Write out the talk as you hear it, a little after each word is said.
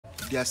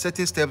There are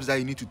certain steps that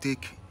you need to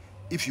take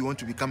if you want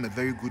to become a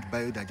very good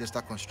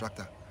biodigester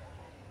constructor.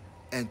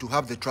 And to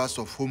have the trust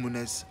of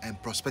homeowners and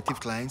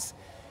prospective clients,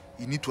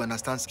 you need to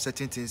understand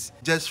certain things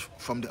just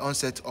from the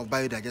onset of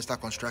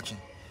biodigester construction.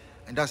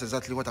 And that's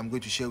exactly what I'm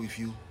going to share with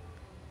you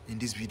in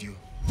this video.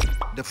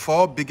 The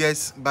 4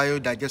 biggest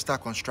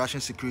biodigester construction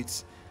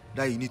secrets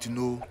that you need to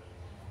know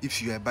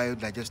if you're a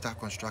biodigester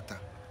constructor,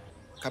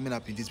 coming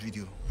up in this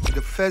video.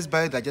 The first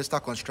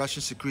biodigester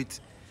construction secret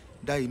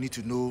that you need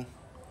to know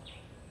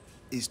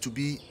is to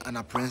be an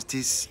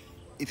apprentice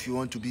if you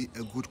want to be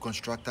a good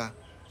constructor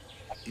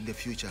in the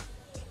future.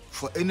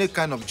 For any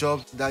kind of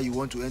job that you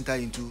want to enter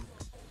into,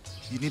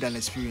 you need an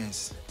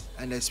experience.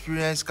 And the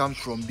experience comes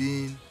from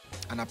being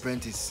an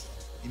apprentice.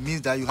 It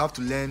means that you have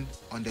to learn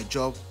on the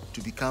job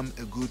to become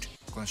a good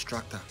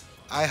constructor.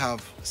 I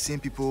have seen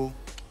people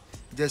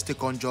just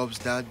take on jobs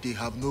that they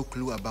have no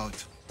clue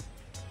about,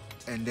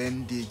 and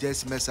then they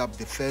just mess up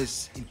the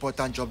first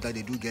important job that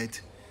they do get,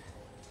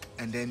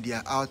 and then they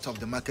are out of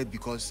the market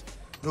because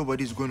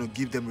nobody is going to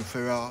give them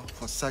referral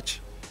for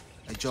such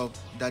a job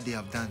that they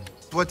have done.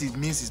 What it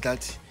means is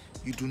that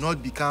you do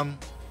not become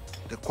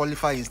the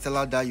qualified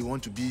installer that you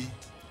want to be,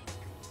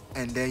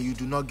 and then you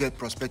do not get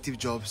prospective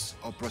jobs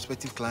or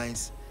prospective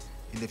clients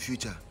in the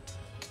future.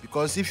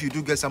 Because if you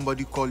do get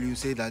somebody call you,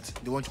 say that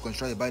they want to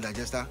construct a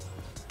biodigester,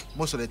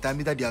 most of the time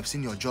either they have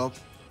seen your job.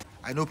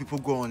 I know people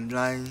go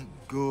online,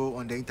 go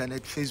on the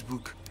internet,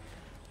 Facebook,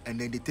 and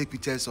then they take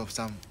pictures of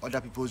some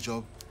other people's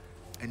job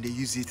and they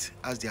use it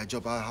as their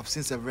job. I have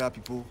seen several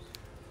people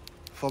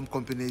form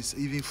companies,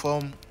 even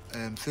form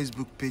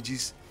Facebook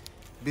pages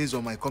based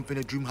on my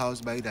company Dream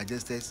House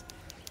Biodigesters,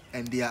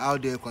 and they are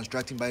out there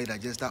constructing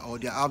biodigester, or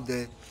they are out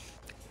there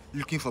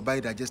looking for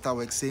biodigester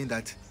work, saying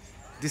that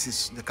this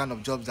is the kind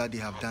of jobs that they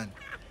have done.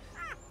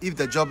 If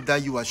the job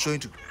that you are showing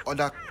to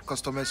other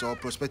customers or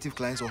prospective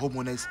clients or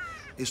homeowners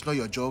is not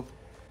your job,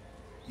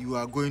 you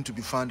are going to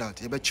be found out.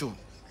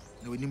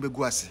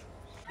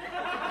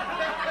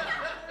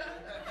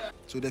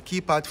 So the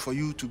key part for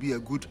you to be a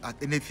good at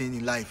anything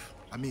in life,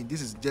 I mean, this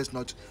is just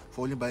not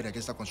for only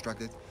biodigester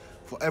constructors.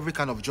 For every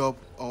kind of job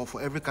or for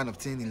every kind of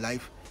thing in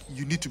life,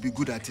 you need to be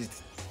good at it.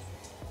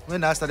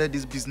 When I started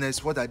this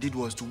business, what I did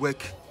was to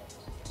work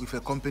with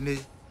a company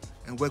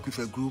and work with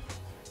a group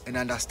and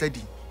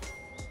understudy.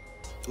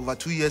 Over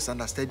 2 years,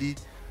 understudy,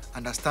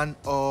 understand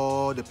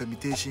all the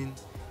permutation,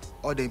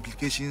 all the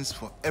implications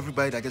for every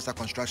biodigester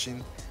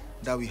construction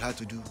that we had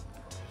to do.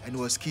 And it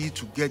was key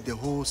to get the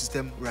whole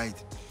system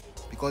right.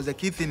 Because the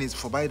key thing is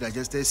for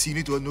biodigesters, you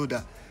need to know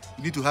that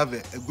you need to have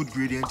a good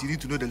gradient, you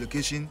need to know the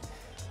location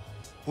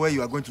where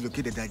you are going to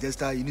locate the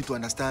digester, you need to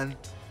understand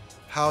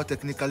how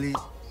technically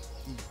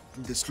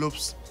the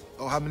slopes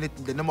or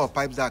the number of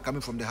pipes that are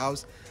coming from the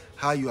house,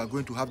 how you are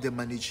going to have them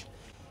managed,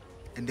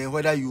 and then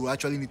whether you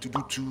actually need to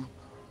do 2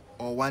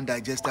 or 1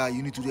 digester,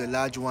 you need to do a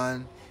large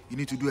one, you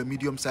need to do a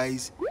medium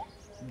size,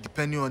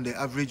 depending on the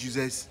average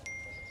users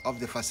of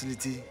the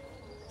facility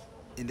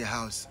in the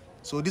house.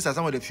 So these are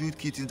some of the few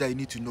key things that you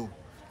need to know.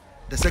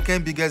 The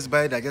second biggest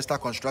biodigester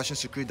construction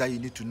secret that you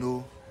need to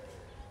know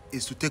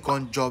is to take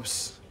on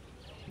jobs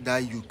that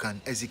you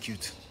can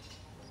execute.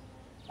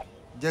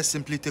 Just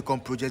simply take on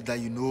projects that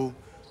you know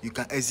you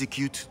can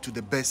execute to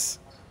the best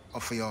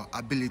of your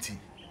ability.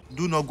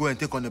 Do not go and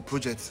take on a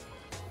project.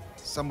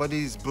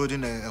 Somebody is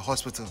building a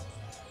hospital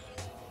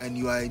and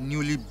you are a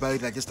newly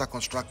biodigester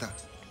constructor,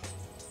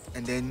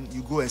 and then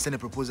you go and send a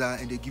proposal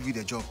and they give you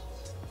the job,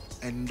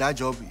 and that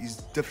job is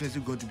definitely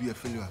going to be a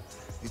failure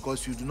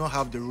because you do not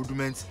have the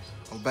rudiments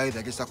of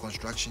biodigester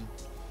construction.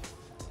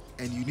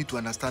 And you need to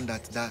understand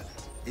that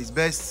it's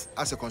best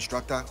as a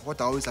constructor.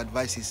 What I always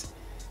advise is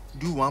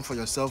do one for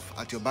yourself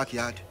at your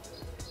backyard,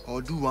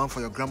 or do one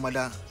for your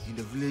grandmother in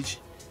the village,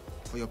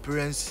 for your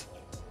parents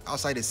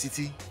outside the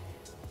city,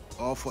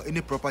 or for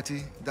any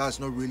property that's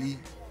not really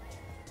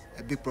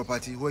a big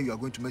property where you are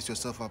going to mess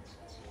yourself up.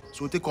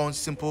 So take on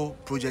simple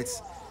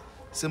projects,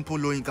 simple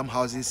low-income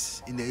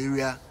houses in the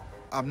area.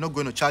 I'm not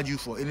going to charge you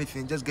for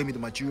anything, just give me the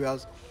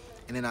materials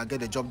and then I'll get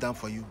the job done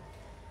for you.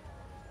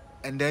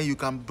 And then you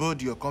can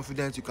build your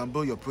confidence, you can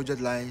build your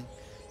project line,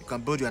 you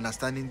can build your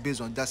understanding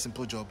based on that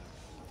simple job.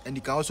 And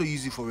you can also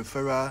use it for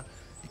referral.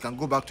 You can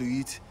go back to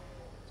it.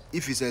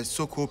 If it's a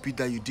so-called pit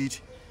that you did,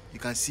 you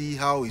can see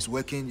how it's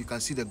working, you can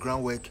see the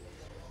groundwork,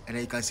 and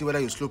then you can see whether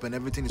your slope and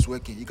everything is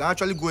working. You can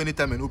actually go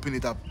anytime and open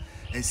it up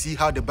and see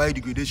how the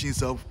biodegradation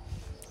itself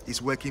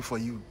is working for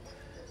you.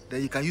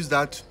 Then you can use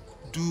that,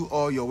 do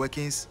all your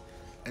workings,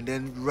 and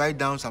then write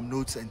down some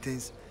notes and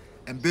things.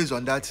 And based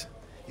on that,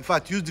 in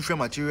fact, use different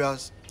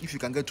materials. If you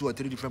can get 2 or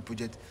 3 different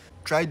projects,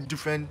 try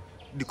different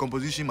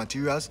decomposition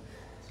materials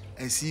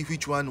and see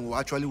which one will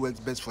actually work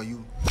best for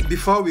you.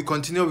 Before we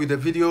continue with the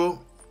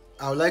video,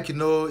 I would like to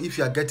know if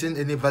you are getting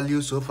any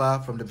value so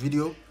far from the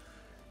video.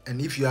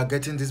 And if you are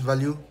getting this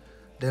value,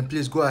 then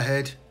please go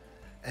ahead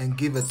and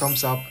give a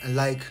thumbs up and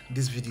like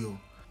this video.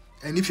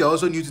 And if you are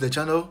also new to the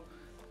channel,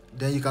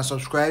 then you can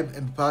subscribe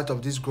and be part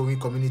of this growing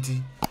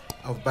community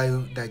of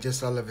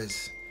biodigester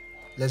lovers.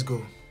 Let's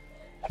go.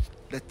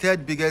 The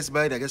third biggest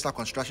biodigester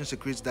construction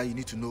secret that you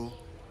need to know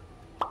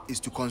is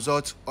to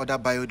consult other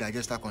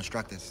biodigester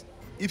constructors.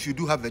 If you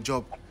do have a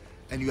job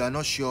and you are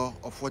not sure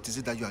of what is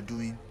it that you are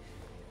doing,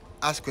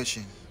 ask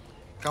questions.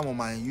 Come on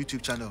my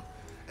YouTube channel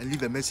and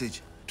leave a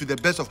message. To the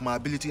best of my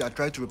ability, I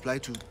try to reply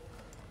to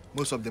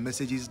most of the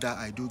messages that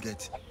I do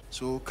get.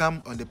 So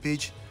come on the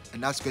page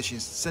and ask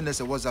questions. Send us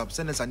a WhatsApp,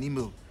 send us an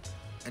email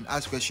and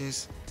ask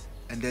questions.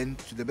 And then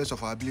to the best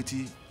of our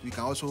ability, we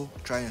can also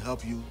try and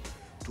help you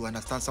to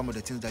understand some of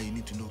the things that you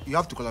need to know. You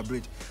have to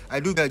collaborate. I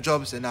do get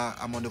jobs and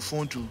I'm on the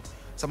phone to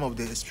some of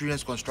the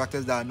experienced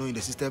constructors that I know in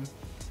the system,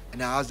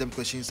 and I ask them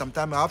questions.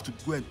 Sometimes I have to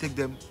go and take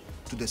them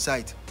to the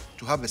site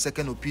to have a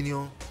second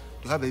opinion,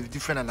 to have a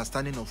different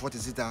understanding of what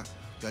is it that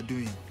you are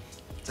doing.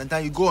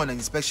 Sometimes you go on an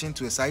inspection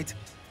to a site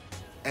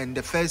and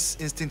the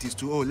first instinct is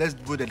to, oh, let's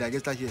put the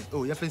digester here.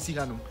 Oh, you have see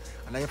and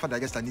I have a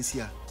digester is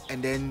here.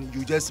 And then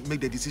you just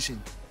make the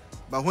decision.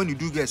 But when you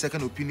do get a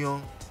second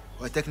opinion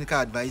or technical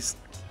advice,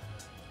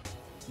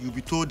 you'll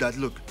be told that,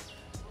 look,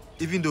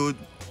 even though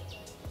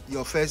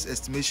your first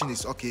estimation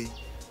is okay,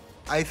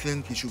 I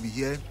think it should be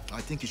here,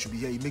 I think it should be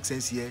here, it makes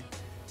sense here,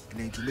 and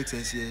then it will make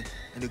sense here,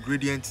 and the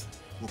gradient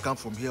will come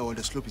from here, or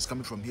the slope is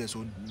coming from here,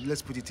 so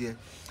let's put it here.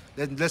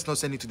 Let's not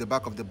send it to the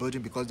back of the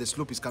building because the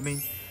slope is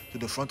coming to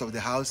the front of the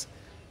house,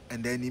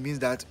 and then it means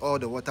that all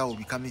the water will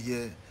be coming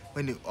here,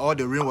 when all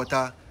the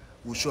rainwater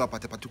will show up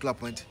at a particular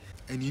point,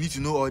 and you need to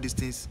know all these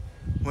things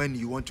when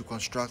you want to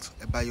construct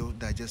a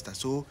biodigester.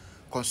 So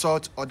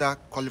consult other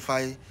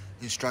qualified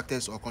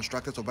instructors or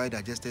constructors or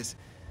biodigesters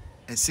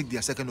and seek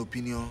their second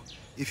opinion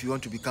if you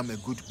want to become a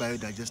good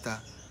biodigester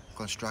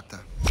constructor.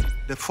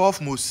 The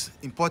fourth most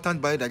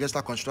important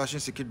biodigester construction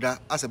secret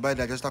that as a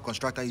biodigester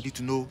constructor you need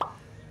to know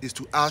is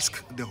to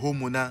ask the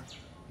homeowner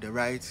the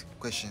right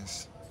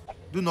questions.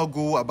 Do not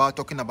go about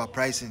talking about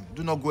pricing.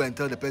 Do not go and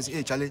tell the person,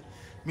 hey Charlie,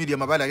 me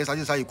my biodigester, this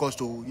is how you cost,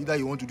 to either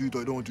you want to do it or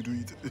you don't want to do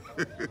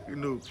it.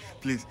 No,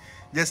 please,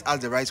 just ask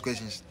the right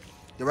questions.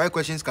 The right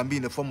questions can be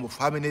in the form of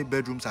how many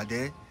bedrooms are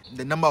there,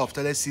 the number of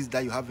toilet seats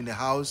that you have in the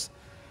house,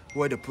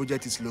 where the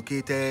project is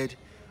located,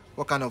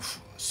 what kind of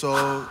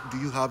soil do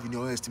you have in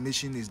your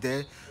estimation is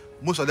there.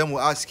 Most of them will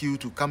ask you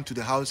to come to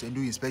the house and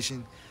do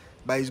inspection,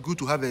 but it's good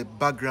to have a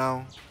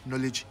background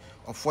knowledge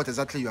of what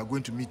exactly you are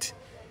going to meet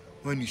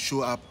when you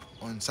show up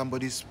on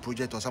somebody's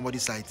project or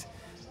somebody's site,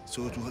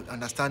 so to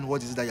understand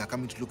what is it that you are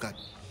coming to look at.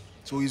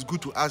 So it's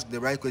good to ask the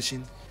right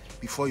question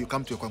before you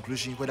come to a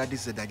conclusion whether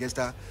this is a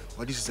digester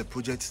or this is a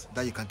project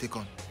that you can take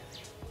on.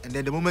 And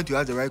then the moment you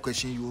ask the right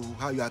question,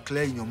 you are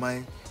clear in your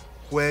mind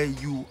where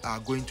you are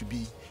going to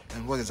be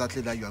and what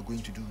exactly that you are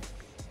going to do.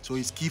 So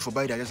it's key for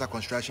biodigester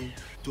construction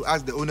to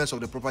ask the owners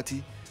of the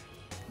property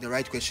the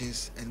right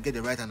questions and get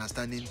the right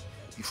understanding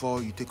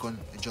before you take on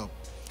a job.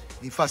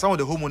 In fact, some of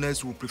the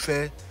homeowners will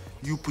prefer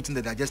you putting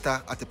the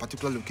digester at a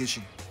particular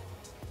location.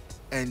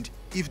 And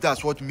if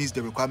that's what meets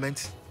the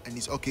requirement and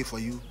it's okay for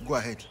you, go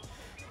ahead.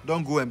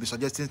 Don't go and be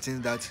suggesting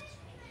things that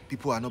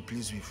people are not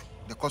pleased with.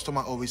 The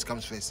customer always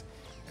comes first,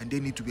 and they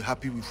need to be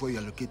happy before you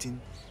are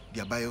locating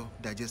their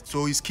biodigester.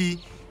 So it's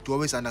key to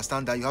always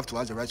understand that you have to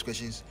ask the right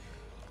questions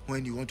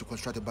when you want to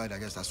construct a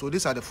biodigester. So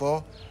these are the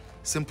 4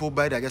 simple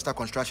biodigester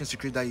construction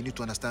secrets that you need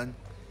to understand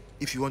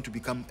if you want to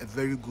become a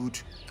very good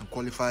and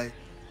qualified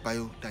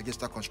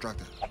biodigester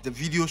constructor. The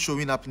video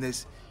showing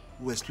happiness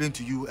will explain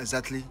to you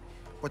exactly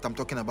what I'm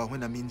talking about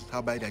when I mean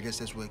how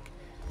biodigesters work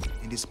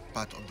in this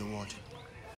part of the world.